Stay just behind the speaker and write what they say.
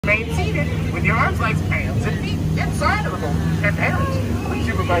remain seated with your arms, legs, hands, and feet inside of the boat, and parents will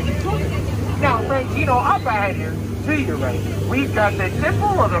supervise your children. Now, friends, up ahead here, to your right, we've got the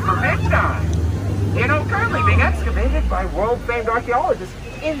Temple of the Forbidden Eye. Currently being excavated by world-famed archaeologist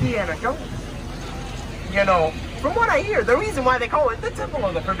Indiana Jones. From what I hear, the reason why they call it the Temple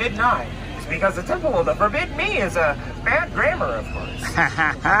of the Forbidden Eye is because the Temple of the Forbidden Me is a bad grammar, of course.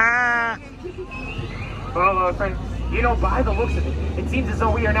 Well, friends, by the looks of it, it seems as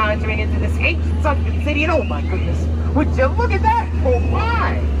though we are now entering into this ancient sunken city, and oh my goodness, would you look at that? Oh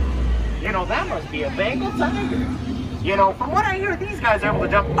my! That must be a Bengal tiger. From what I hear, these guys are able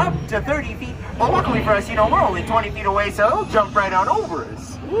to jump up to 30 feet, but luckily for us, we're only 20 feet away, so they'll jump right on over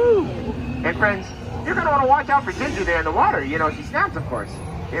us. Woo! And friends, you're going to want to watch out for Ginger there in the water. She snaps, of course.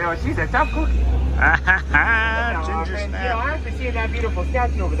 She's a tough cookie. Ginger snap. After seeing that beautiful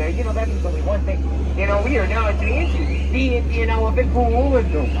statue over there, that means only one thing. We are now entering into the Indian elephant pool,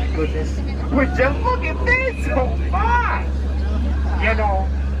 and oh my goodness, would you look at this? Oh my!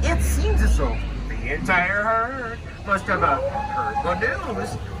 It seems as though the entire herd must have heard the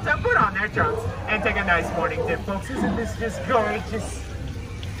news to put on their trunks and take a nice morning dip, folks. Isn't this just gorgeous?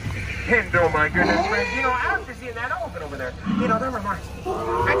 And oh my goodness, friends, after seeing that elephant over there, that reminds me.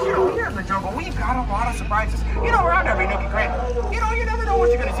 And here in the jungle, we've got a lot of surprises. Around every nook and cranny. You never know what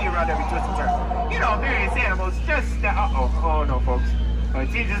you're going to see around every twist and turn. Various animals just, oh no, folks.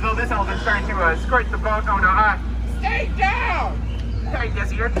 It seems as though this elephant's starting to skirt the boat. Oh no, stay down! Alright,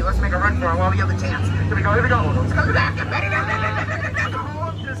 Jesse, let's make a run for it while we have the chance. Here we go. Oh no, it's coming back.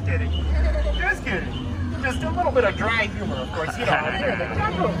 Oh, I'm just kidding. Just kidding. Just a little bit of dry humor, of course. Here in the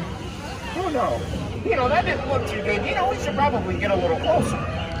jungle. Oh no, that didn't look too good. We should probably get a little closer.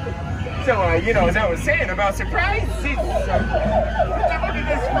 So, as I was saying about surprises, look at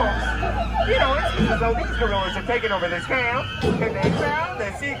this, folks. It seems as though these gorillas have taken over this camp, and they found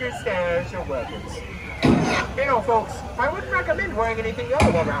the secret stash of weapons. Folks, I wouldn't recommend wearing anything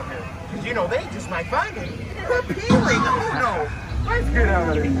yellow around here, because, they just might find it appealing. Oh no, let's get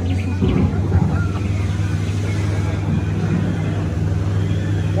out of here.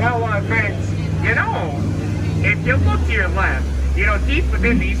 Well, friends, if you look to your left, deep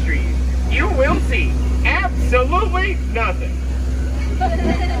within these trees, you will see absolutely nothing.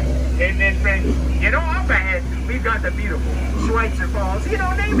 And then, friends, up ahead, we've got the beautiful Schweitzer Falls,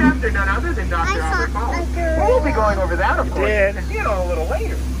 named after none other than Dr. Albert Falls. We'll be going over that, of course, a little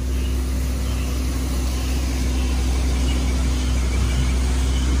later.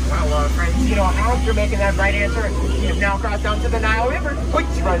 Well, friends, after making that right answer, you've now crossed down to the Nile River, which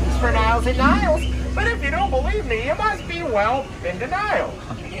runs for Niles and Niles. But if you don't believe me, you must be, well, in denial.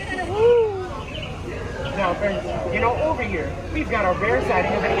 Now, friends, over here, we've got our rare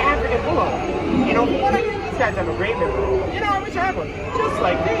sighting of an African bull. What I hear, these guys have a great memory. I wish I had one, just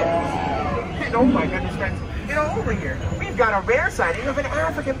like theirs. And oh my goodness, friends, over here, we've got a rare sighting of an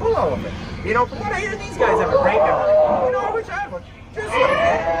African bull elephant. From what I hear, these guys have a great memory. I wish I had one, just like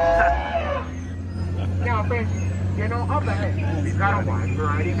theirs. Now, friends, up ahead, we've got a wide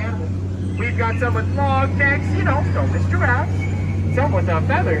variety of animals. We've got some with long necks, known as giraffes. Some with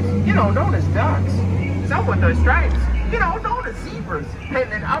feathers, known as ducks. Some with the stripes, known as zebras.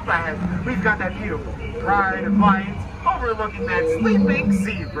 And then up ahead, we've got that beautiful pride of lions overlooking that sleeping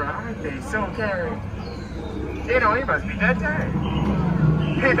zebra. Aren't they so caring? He must be dead tired.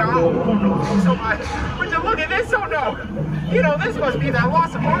 And oh no, so much. Would you look at this? Oh no. This must be that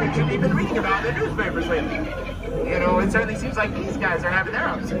loss of fortitude we've been reading about in the newspapers lately. It certainly seems like these guys are having their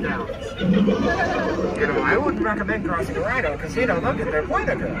ups and downs. I wouldn't recommend crossing a rhino because, look at their point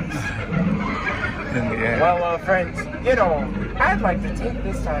of drugs. Well, friends, I'd like to take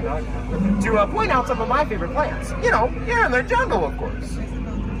this time out to point out some of my favorite plants. Here in the jungle, of course.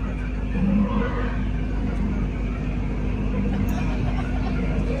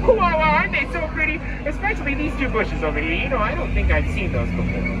 Wow, aren't they so pretty? Especially these two bushes over here. I don't think I've seen those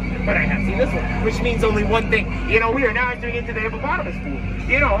before. But I have seen this one, which means only one thing. We are now entering into the hippopotamus pool.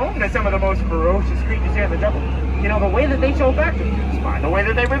 Home to some of the most ferocious creatures here in the jungle. The way that they show affection is by the way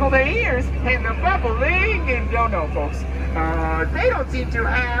that they wiggle their ears and the bubbling. And don't know, folks. They don't seem too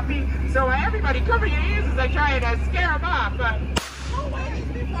happy. So everybody cover your ears as I try and scare them off. Go away, these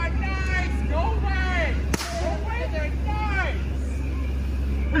people are nice. Go away. Go away, they're nice.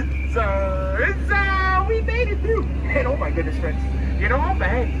 So we made it through. And oh my goodness, friends. Up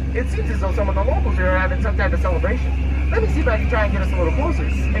ahead, it seems as though some of the locals here are having some type of celebration. Let me see if I can try and get us a little closer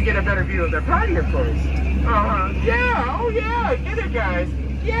and get a better view of their party, of course. Yeah, oh yeah, get it, guys.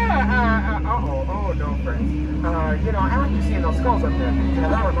 Yeah, oh no, friends. I like to see those skulls up there.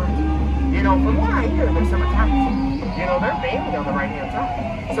 That reminds me. From what I hear, there's some Italians. They're mainly on the right-hand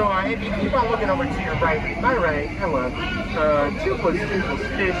side. So if you keep on looking over to your right, my right, and left, 2 plus 2 plus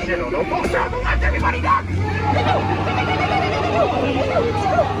fish, you know, no bullshit on the left, everybody duck!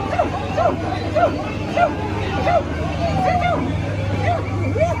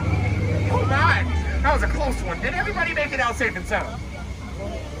 Oh my, that was a close one. Did everybody make it out safe and sound?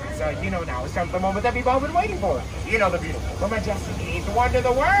 So, you know, now it's time for the moment that we've all been waiting for. You know, the beautiful, the majestic, the wonder of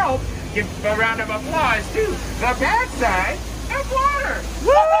the world. Give a round of applause to the backside of water.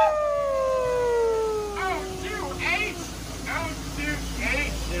 Woo! O2H.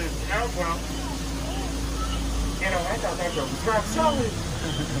 O2H. Oh, well. You know, I thought that joke was rock solid.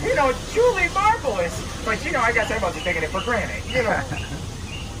 You know, truly marvelous. But, you know, I guess I wasn't taking it for granted, you know.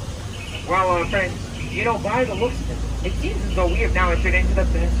 Well, friends, you know, by the looks of it, it seems as though we have now entered into the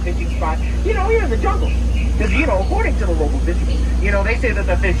best fishing spot, you know, here in the jungle. Because, you know, according to the local fishermen, you know, they say that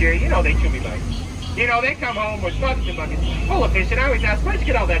the fish here, you know, they chew me bite. You know, they come home with buckets and buckets full of fish, and I always ask, where'd you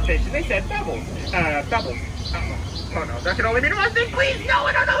get all that fish? And they said, bubbles. Bubbles. Oh, no, that can only mean one thing. Please, no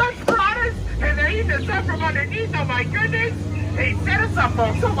one another us, and they're eating us up from underneath. Oh, my goodness. Hey, set us up,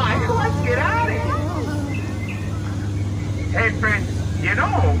 folks. Oh, my, let's get out of here. Hey, friends, you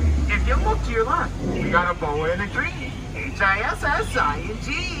know, if you look to your left, we got a boa and a tree.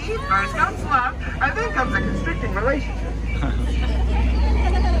 H-I-S-S-I-N-G. First comes love, and then comes a constricting relationship.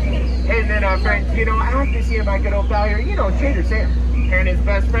 And then, friends, you know, I like to see my good old pal here, you know, Trader Sam, and his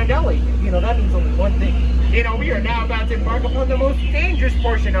best friend Ellie. You know, that means only one thing. You know, we are now about to embark upon the most dangerous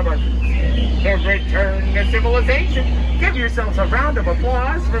portion of our cruise, the return to civilization. Give yourselves a round of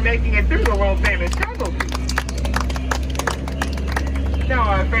applause for making it through the world-famous jungle cruise.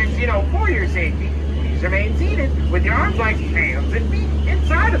 Now, friends, you know, for your safety, please remain seated with your arms like hands and feet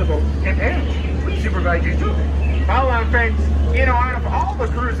inside of the boat, and parents, please supervise your children. Well, friends, you know, out of all the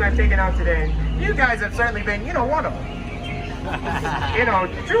crews I've taken out today, you guys have certainly been, you know, one of them. You know,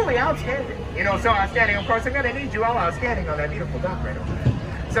 truly outstanding. You know, so outstanding. Of course, I'm going to need you all outstanding on that beautiful dock right over there.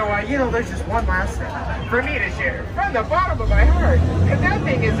 So, you know, there's just one last thing for me to share from the bottom of my heart. And that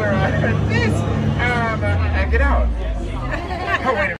thing is, get out. Oh, wait a minute.